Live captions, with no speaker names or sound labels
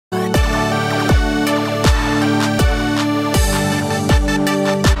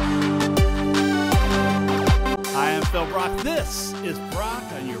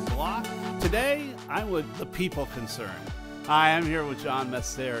with the people concern. Hi, I'm here with John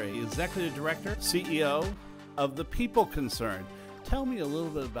Maceri, Executive Director, CEO of the People Concern. Tell me a little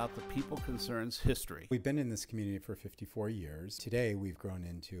bit about the People Concern's history. We've been in this community for 54 years. Today, we've grown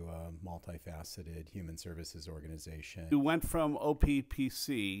into a multifaceted human services organization. You went from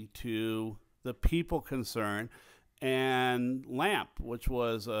OPPC to the People Concern, and LAMP, which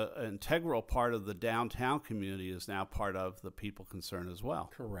was an integral part of the downtown community, is now part of the People Concern as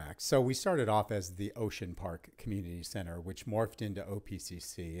well. Correct. So we started off as the Ocean Park Community Center, which morphed into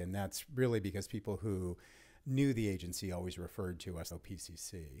OPCC, and that's really because people who knew the agency always referred to us as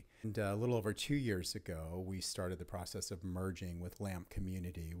OPCC. And a little over 2 years ago, we started the process of merging with LAMP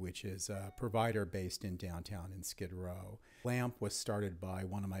Community, which is a provider based in downtown in Skid Row. LAMP was started by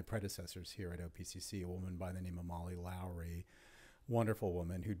one of my predecessors here at OPCC, a woman by the name of Molly Lowry, wonderful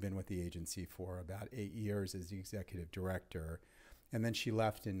woman who'd been with the agency for about 8 years as the executive director. And then she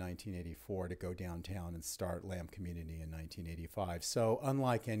left in 1984 to go downtown and start LAMP Community in 1985. So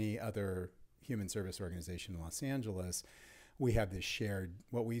unlike any other human service organization in Los Angeles, we have this shared,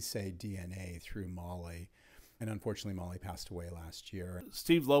 what we say, DNA through Molly. And unfortunately, Molly passed away last year.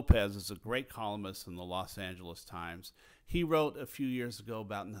 Steve Lopez is a great columnist in the Los Angeles Times. He wrote a few years ago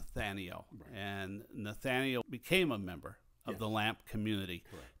about Nathaniel, and Nathaniel became a member of the LAMP community.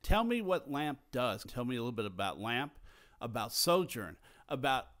 Correct. Tell me what LAMP does. Tell me a little bit about LAMP, about Sojourn,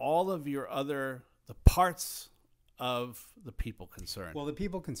 about all of your the parts of the People Concern. Well, the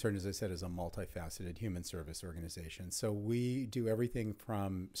People Concern, as I said, is a multifaceted human service organization. So we do everything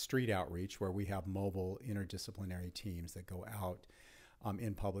from street outreach, where we have mobile interdisciplinary teams that go out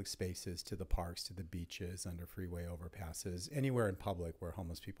in public spaces, to the parks, to the beaches, under freeway overpasses, anywhere in public where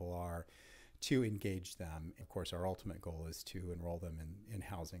homeless people are, to engage them. Of course, our ultimate goal is to enroll them in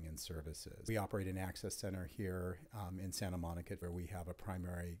housing and services. We operate an access center here in Santa Monica, where we have a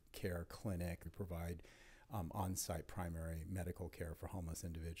primary care clinic. We provide on-site primary medical care for homeless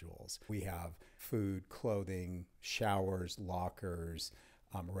individuals. We have food, clothing, showers, lockers,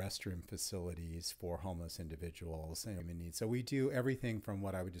 restroom facilities for homeless individuals and human needs. So we do everything from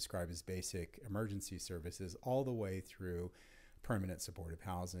what I would describe as basic emergency services all the way through permanent supportive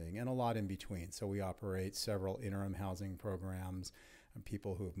housing and a lot in between. So we operate several interim housing programs,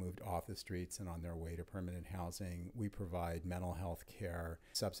 people who have moved off the streets and on their way to permanent housing. We provide mental health care,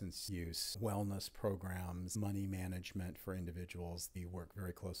 substance use, wellness programs, money management for individuals. We work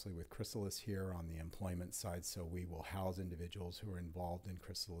very closely with Chrysalis here on the employment side, so we will house individuals who are involved in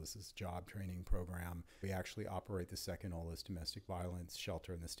Chrysalis's job training program. We actually operate the second oldest domestic violence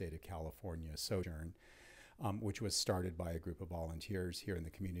shelter in the state of California, Sojourn, which was started by a group of volunteers here in the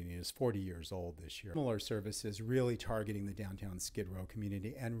community. It is 40 years old this year. Similar services really targeting the downtown Skid Row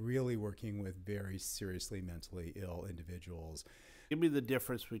community and really working with very seriously mentally ill individuals. Give me the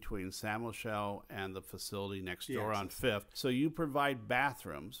difference between San Michelle and the facility next door on 5th. So you provide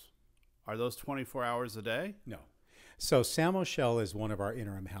bathrooms. Are those 24 hours a day? No. So San Michelle is one of our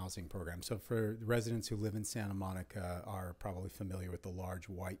interim housing programs. So for the residents who live in Santa Monica are probably familiar with the large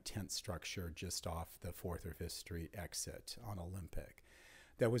white tent structure just off the 4th or 5th Street exit on Olympic.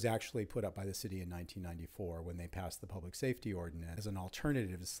 That was actually put up by the city in 1994 when they passed the public safety ordinance. As an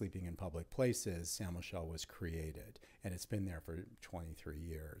alternative to sleeping in public places, San Michelle was created, and it's been there for 23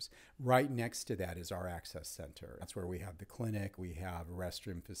 years. Right next to that is our access center. That's where we have the clinic, we have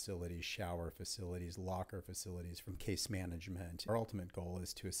restroom facilities, shower facilities, locker facilities from case management. Our ultimate goal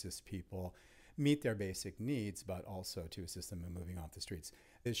is to assist people meet their basic needs, but also to assist them in moving off the streets.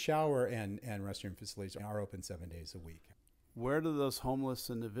 The shower and restroom facilities are open 7 days a week. Where do those homeless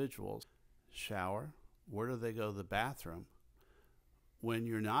individuals shower? Where do they go to the bathroom when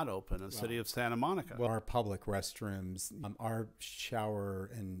you're not open in the city of Santa Monica? Well, our public restrooms, our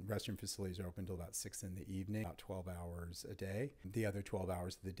shower and restroom facilities are open till about 6 in the evening, about 12 hours a day. The other 12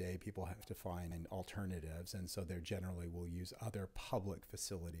 hours of the day, people have to find alternatives, and so they generally will use other public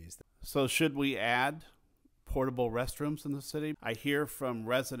facilities. So should we add portable restrooms in the city? I hear from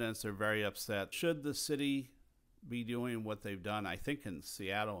residents they're very upset. Should the city be doing what they've done, I think, in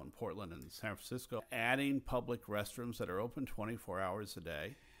Seattle and Portland and San Francisco, adding public restrooms that are open 24 hours a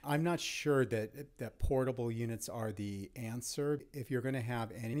day? I'm not sure that portable units are the answer. If you're going to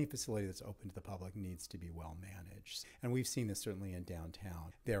have any facility that's open to the public, needs to be well managed. And we've seen this certainly in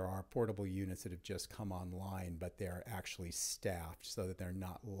downtown. There are portable units that have just come online, but they're actually staffed so that they're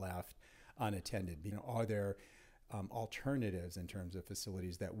not left unattended. Are there alternatives in terms of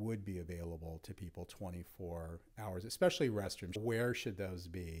facilities that would be available to people 24 hours, especially restrooms? Where should those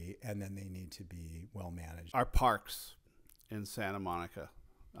be? And then they need to be well managed. Our parks in Santa Monica.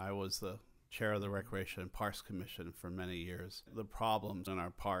 I was the chair of the Recreation and Parks Commission for many years. The problems in our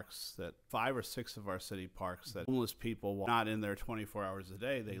parks, that 5 or 6 of our city parks, that homeless people not in there 24 hours a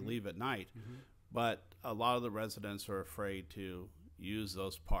day, they leave at night. But a lot of the residents are afraid to use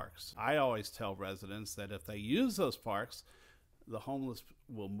those parks. I always tell residents that if they use those parks, the homeless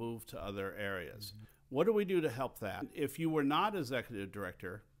will move to other areas. What do we do to help that? If you were not executive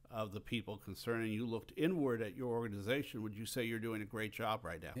director of the people concerned and you looked inward at your organization, would you say you're doing a great job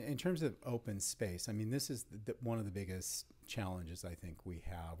right now? In terms of open space, I mean, this is one of the biggest challenges I think we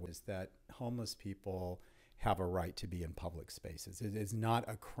have, is that homeless people have a right to be in public spaces. It is not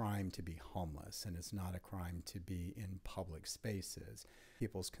a crime to be homeless, and it's not a crime to be in public spaces.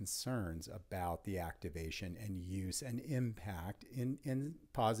 People's concerns about the activation and use and impact in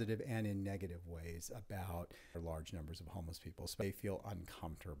positive and in negative ways about large numbers of homeless people. So they feel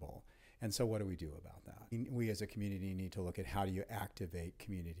uncomfortable. And so what do we do about that? We as a community need to look at how do you activate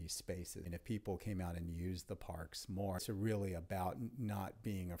community spaces. And if people came out and used the parks more, it's really about not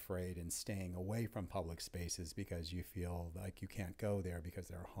being afraid and staying away from public spaces because you feel like you can't go there because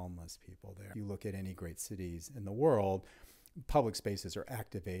there are homeless people there. If you look at any great cities in the world, public spaces are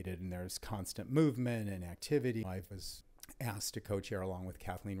activated and there's constant movement and activity. I was asked to co-chair along with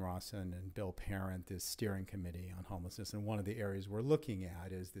Kathleen Rawson and Bill Parent this steering committee on homelessness, and one of the areas we're looking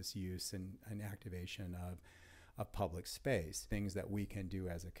at is this use and activation of public space, things that we can do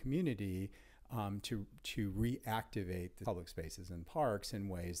as a community to reactivate the public spaces and parks in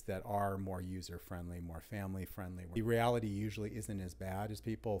ways that are more user-friendly, more family-friendly. The reality usually isn't as bad as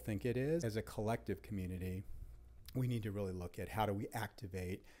people think it is. As a collective community, we need to really look at how do we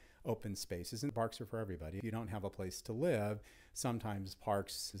activate open spaces, and parks are for everybody. If you don't have a place to live, sometimes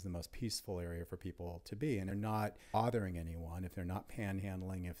parks is the most peaceful area for people to be, and they're not bothering anyone, if they're not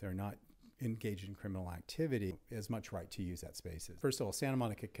panhandling, if they're not engaged in criminal activity, as much right to use that space. First of all, Santa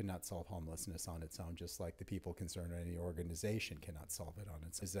Monica cannot solve homelessness on its own, just like the people concerned or any organization cannot solve it on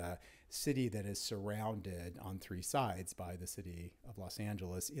its own. It's a city that is surrounded on 3 sides by the city of Los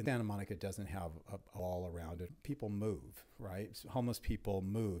Angeles. Santa Monica doesn't have a wall around it. People move, right? So homeless people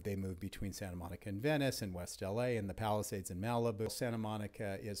move. They move between Santa Monica and Venice and West LA and the Palisades and Malibu. Santa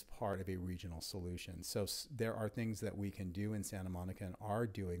Monica is part of a regional solution. So there are things that we can do in Santa Monica and are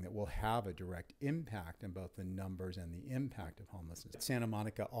doing that will have a direct impact in both the numbers and the impact of homelessness. Santa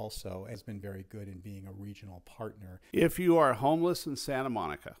Monica also has been very good in being a regional partner. If you are homeless in Santa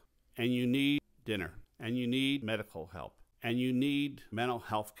Monica and you need dinner and you need medical help and you need mental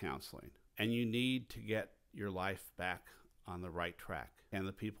health counseling and you need to get your life back on the right track, and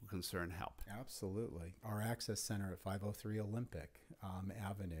the people concerned help. Absolutely. Our Access Center at 503 Olympic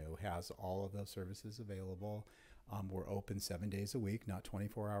Avenue has all of those services available. We're open 7 days a week, not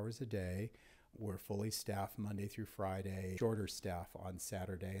 24 hours a day. We're fully staffed Monday through Friday, shorter staff on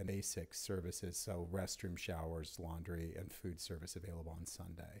Saturday, and basic services, so restroom, showers, laundry, and food service available on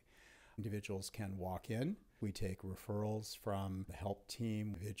Sunday. Individuals can walk in. We take referrals from the help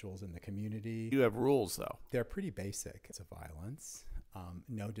team, individuals in the community. You have rules, though. They're pretty basic. It's a violence,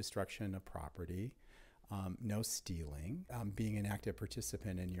 no destruction of property, no stealing, being an active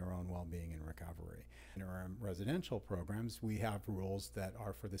participant in your own well-being and recovery. In our residential programs, we have rules that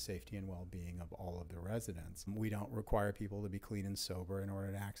are for the safety and well-being of all of the residents. We don't require people to be clean and sober in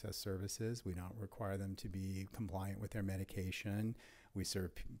order to access services. We don't require them to be compliant with their medication. We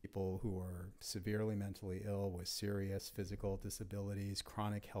serve people who are severely mentally ill with serious physical disabilities,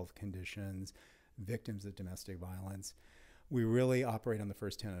 chronic health conditions, victims of domestic violence. We really operate on the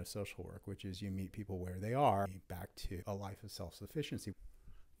first tenet of social work, which is you meet people where they are, back to a life of self-sufficiency.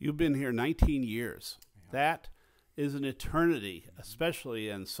 You've been here 19 years. That is an eternity, especially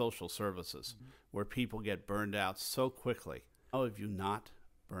in social services, where people get burned out so quickly. How have you not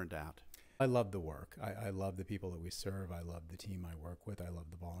burned out? I love the work. I love the people that we serve. I love the team I work with. I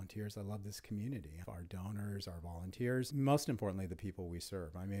love the volunteers. I love this community, our donors, our volunteers, most importantly, the people we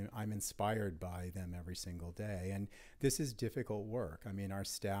serve. I mean, I'm inspired by them every single day. And this is difficult work. I mean, our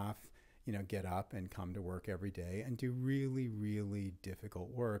staff, get up and come to work every day and do really, really difficult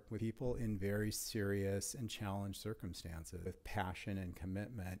work with people in very serious and challenged circumstances with passion and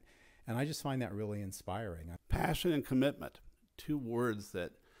commitment. And I just find that really inspiring. Passion and commitment, 2 words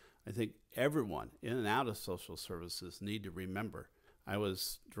that I think everyone in and out of social services need to remember. I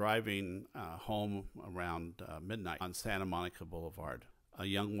was driving home around midnight on Santa Monica Boulevard. A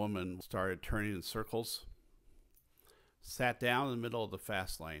young woman started turning in circles, sat down in the middle of the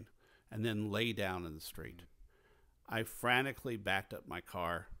fast lane, and then lay down in the street. I frantically backed up my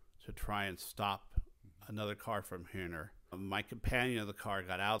car to try and stop another car from hitting her. My companion of the car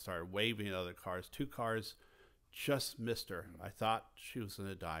got out, started waving at other cars. 2 cars just missed her. I thought she was going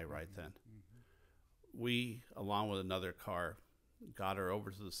to die right then. We, along with another car, got her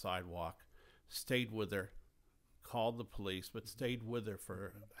over to the sidewalk, stayed with her, called the police, but stayed with her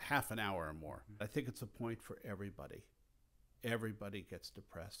for half an hour or more. I think it's a point for everybody. Everybody gets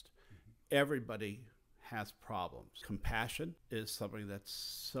depressed. Everybody has problems. Compassion is something that's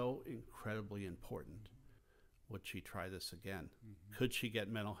so incredibly important. Would she try this again? Could she get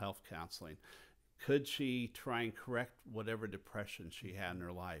mental health counseling? Could she try and correct whatever depression she had in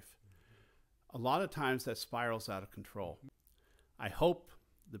her life? A lot of times that spirals out of control. I hope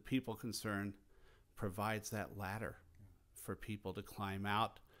the people concerned provides that ladder for people to climb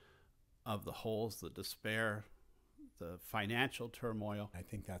out of the holes, the despair, the financial turmoil. I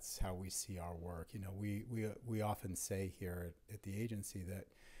think that's how we see our work. You know, we often say here at the agency that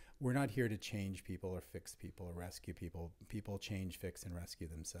we're not here to change people or fix people or rescue people. People change, fix, and rescue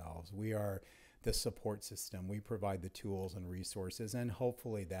themselves. We are the support system. We provide the tools and resources and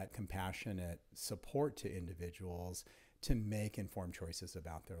hopefully that compassionate support to individuals to make informed choices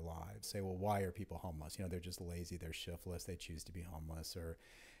about their lives. Say, well, why are people homeless? You know, they're just lazy, they're shiftless, they choose to be homeless. Or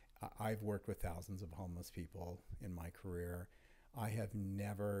I've worked with thousands of homeless people in my career. I have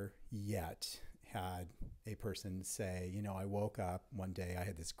never yet had a person say, you know, I woke up one day, I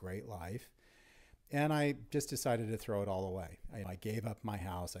had this great life, and I just decided to throw it all away. I gave up my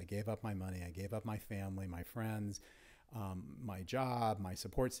house, I gave up my money, I gave up my family, my friends, my job, my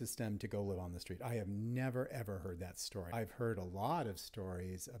support system to go live on the street. I have never, ever heard that story. I've heard a lot of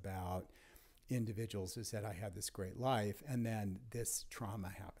stories about individuals who said, I had this great life, and then this trauma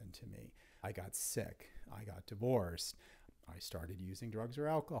happened to me. I got sick, I got divorced, I started using drugs or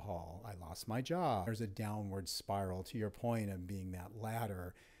alcohol, I lost my job. There's a downward spiral to your point of being that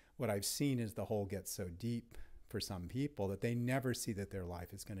ladder. What I've seen is the hole gets so deep for some people that they never see that their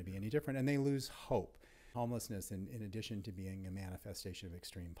life is going to be any different, and they lose hope. Homelessness, in addition to being a manifestation of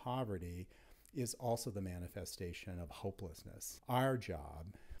extreme poverty, is also the manifestation of hopelessness. Our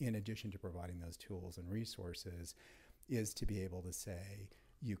job, in addition to providing those tools and resources, is to be able to say,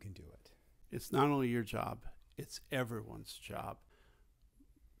 you can do it. It's not only your job, it's everyone's job.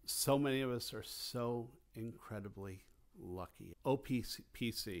 So many of us are so incredibly lucky.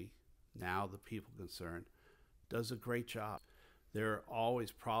 OPC, now the people concerned, does a great job. There are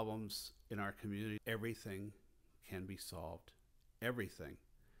always problems in our community. Everything can be solved. Everything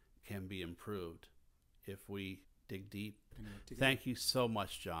can be improved if we dig deep. Thank you so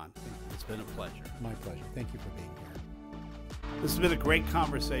much, John. It's been a pleasure. My pleasure. Thank you for being here. This has been a great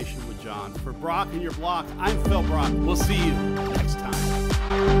conversation with John. For Brock and Your Block, I'm Phil Brock. We'll see you next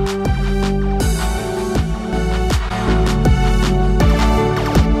time.